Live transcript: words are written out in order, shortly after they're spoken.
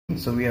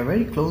So we are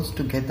very close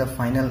to get the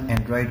final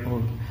Android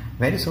O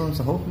very soon.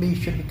 So hopefully it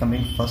should be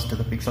coming first to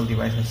the Pixel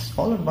devices,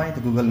 followed by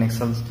the Google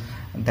Nexus,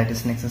 that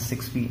is Nexus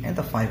 6P and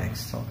the 5X.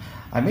 So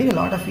I made a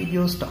lot of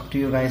videos, talk to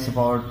you guys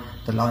about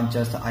the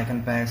launchers, the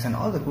icon packs and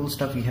all the cool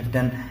stuff we have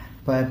done.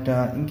 But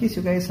in case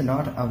you guys are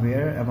not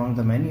aware, among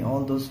the many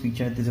all those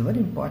features, there's a very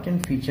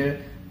important feature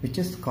which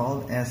is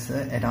called as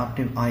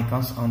adaptive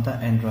icons on the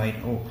Android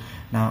O.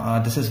 Now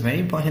this is very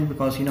important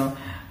because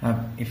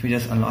if you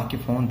just unlock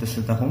your phone, this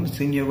is the home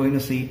screen you're going to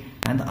see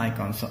and the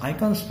icons. So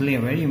icons play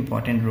a very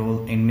important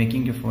role in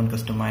making your phone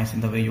customized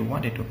in the way you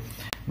want it to.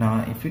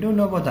 Now if you don't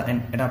know about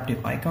the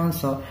adaptive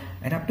icons, so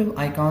adaptive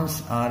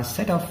icons are a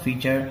set of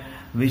features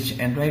which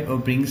Android O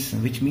brings,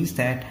 which means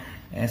that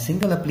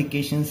single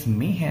applications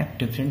may have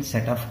different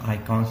set of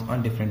icons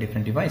on different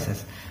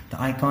devices.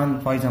 The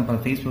icon, for example,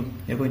 Facebook,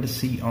 you're going to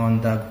see on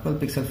the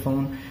Google Pixel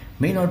phone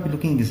may not be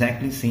looking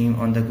exactly same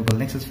on the Google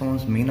Nexus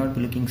phones, may not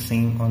be looking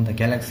same on the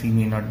Galaxy,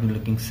 may not be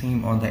looking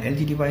same on the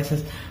LG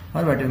devices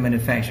or whatever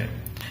manufacturer.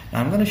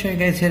 Now I'm going to show you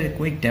guys here a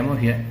quick demo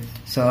here.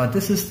 So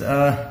this is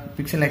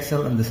Pixel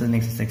XL and this is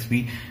Nexus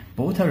 6P.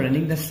 Both are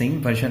running the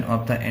same version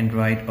of the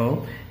Android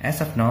O.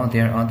 As of now,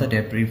 they are on the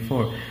Debris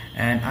 4,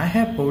 and I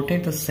have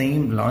ported the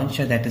same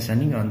launcher that is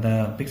running on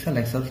the Pixel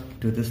XL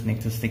to this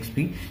Nexus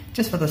 6P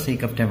just for the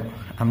sake of demo.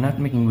 I'm not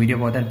making video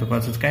about that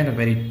because it's kind of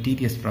very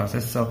tedious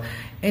process. So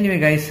anyway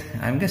guys,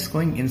 I'm just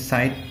going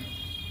inside.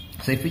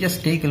 So if you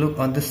just take a look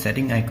on the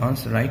setting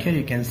icons right here,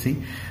 you can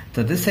see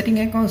so this setting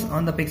icons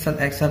on the Pixel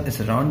XL is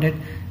rounded,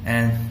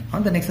 and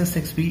on the Nexus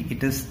 6P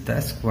it is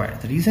the square.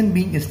 The reason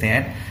being is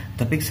that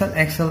the Pixel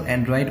XL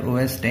Android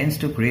OS tends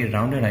to create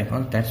rounded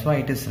icons, that's why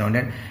it is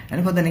rounded,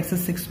 and for the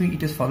Nexus 6P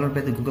it is followed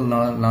by the Google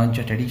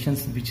launcher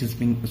traditions, which is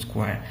being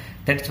square.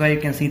 That's why you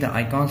can see the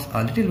icons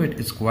a little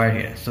bit square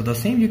here. So the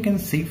same you can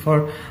see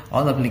for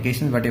all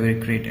applications whatever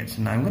you created.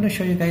 So now I'm going to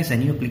show you guys a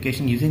new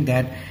application. Using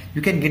that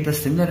you can get the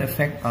similar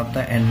effect of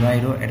the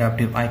Android O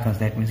adaptive icons.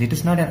 That means it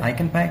is not an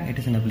icon pack, it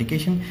is an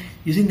application.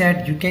 Using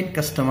that you can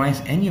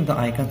customize any of the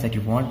icons that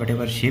you want,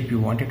 whatever shape you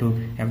wanted to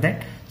have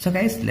that. So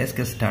guys, let's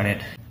get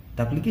started.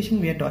 The application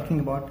we are talking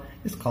about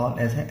is called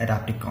as an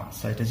adaptive icons.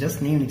 So it is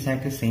just named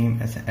exactly same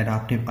as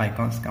adaptive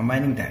icons,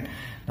 combining that.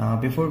 Now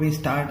before we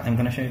start, I'm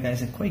going to show you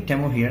guys a quick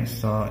demo here.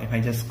 So if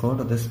I just go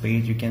to this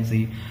page, you can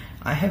see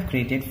I have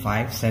created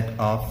 5 set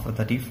of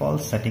the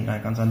default setting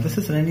icons, and this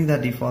is running the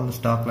default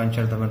stock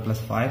launcher, the OnePlus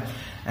 5,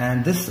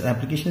 and this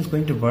application is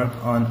going to work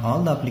on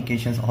all the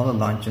applications, all the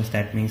launchers.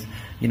 That means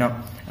you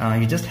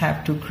just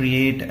have to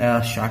create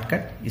a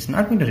shortcut. It's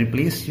not going to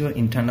replace your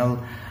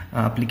internal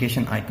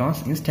application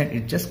icons. Instead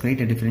it just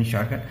create a different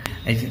shortcut.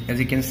 As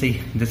you can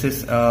see, this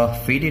is a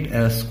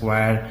faded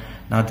square.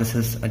 Now this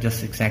is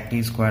just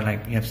exactly square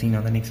like we have seen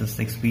on the Nexus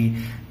 6P.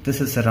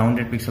 This is a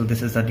rounded pixel.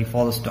 This is the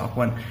default stock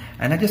one,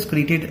 and I just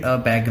created a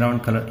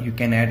background color. You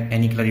can add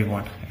any color you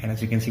want, and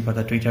as you can see for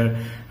the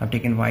Twitter, I've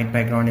taken white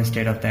background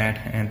instead of that,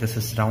 and this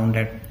is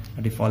rounded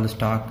default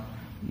stock.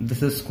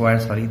 This is square,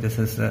 sorry, this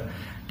is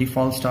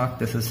default stock,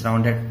 this is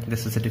rounded,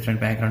 this is a different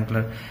background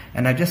color,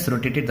 and I just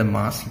rotated the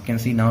mask. You can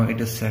see now it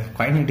is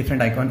quite a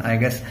different icon. I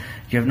guess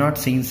you have not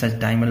seen such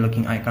diamond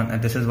looking icon,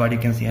 and this is what you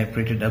can see. I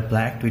created a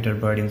black Twitter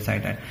bird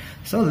inside that.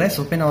 So let's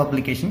open our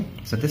application.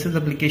 So this is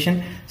the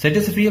application. So it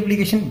is a free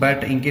application,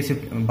 but in case you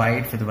buy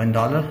it for the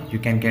 $1, you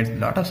can get a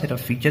lot of set of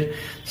features.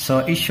 So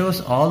it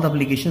shows all the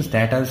applications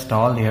that are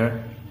installed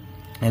here,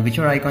 and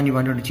whichever icon you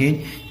wanted to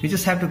change, you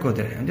just have to go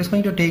there. I'm just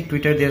going to take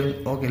Twitter there.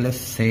 Okay, let's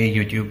say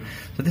YouTube.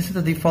 So this is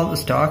the default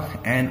stock,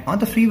 and on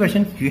the free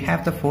version you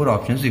have the 4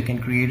 options. You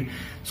can create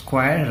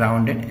square,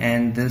 rounded,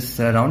 and this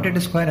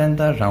rounded square and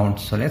the round.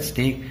 So let's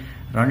take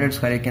rounded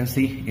square. You can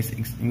see it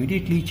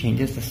immediately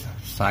changes the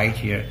side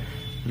here.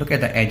 Look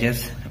at the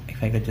edges.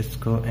 If I could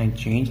just go and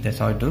change, that's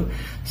how I do.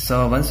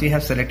 So once you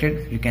have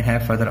selected, you can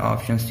have further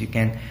options. You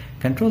can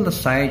control the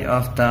size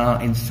of the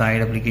inside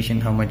application,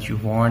 how much you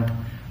want.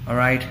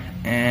 Alright,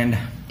 and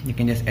you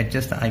can just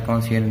adjust the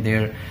icons here and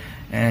there,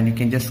 and you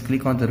can just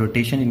click on the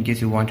rotation in case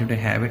you wanted to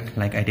have it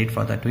like I did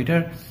for the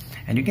Twitter,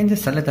 and you can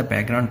just select the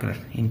background color.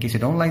 In case you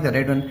don't like the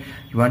red one,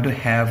 you want to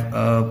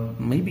have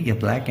maybe a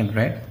black and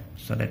red,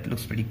 so that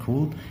looks pretty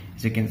cool.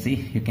 As you can see,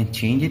 you can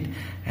change it,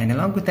 and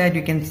along with that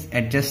you can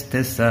adjust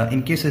this.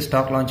 In case the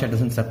stock launcher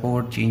doesn't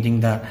support changing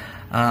the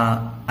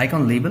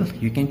icon label,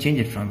 you can change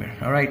it from here.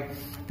 Alright,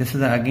 this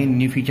is again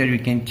new feature. You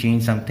can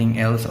change something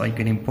else, or you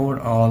can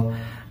import all.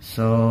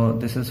 So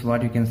this is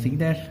what you can see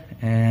there,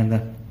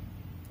 and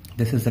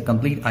this is the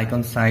complete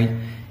icon size.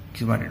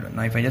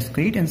 Now if I just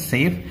create and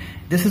save,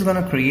 this is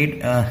gonna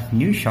create a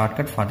new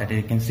shortcut for that.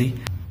 You can see,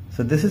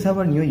 so this is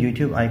our new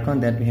YouTube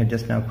icon that we have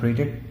just now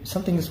created.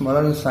 Something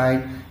smaller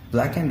inside,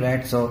 black and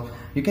red. So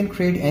you can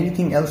create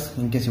anything else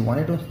in case you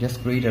wanted to.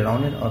 Just create a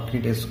rounded or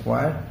create a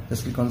square.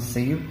 Just click on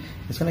save.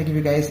 It's gonna give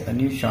you guys a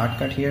new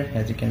shortcut here,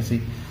 as you can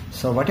see.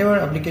 So whatever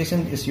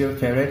application is your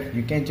favorite,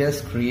 you can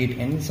just create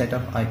any set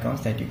of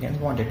icons that you can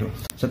wanted to.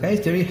 So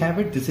guys, there you have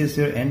it. This is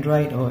your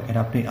Android or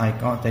adaptive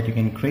icon that you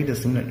can create a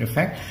similar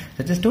effect.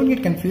 So just don't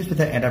get confused with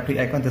the adaptive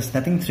icon. There's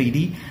nothing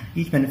 3D.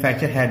 Each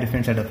manufacturer had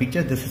different set of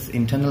features. This is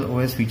internal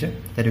OS feature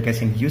that you guys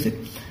can use it.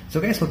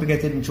 So guys, hope you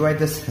guys enjoyed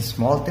this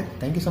small tip.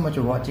 Thank you so much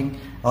for watching.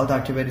 I'll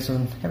talk to you very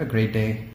soon. Have a great day.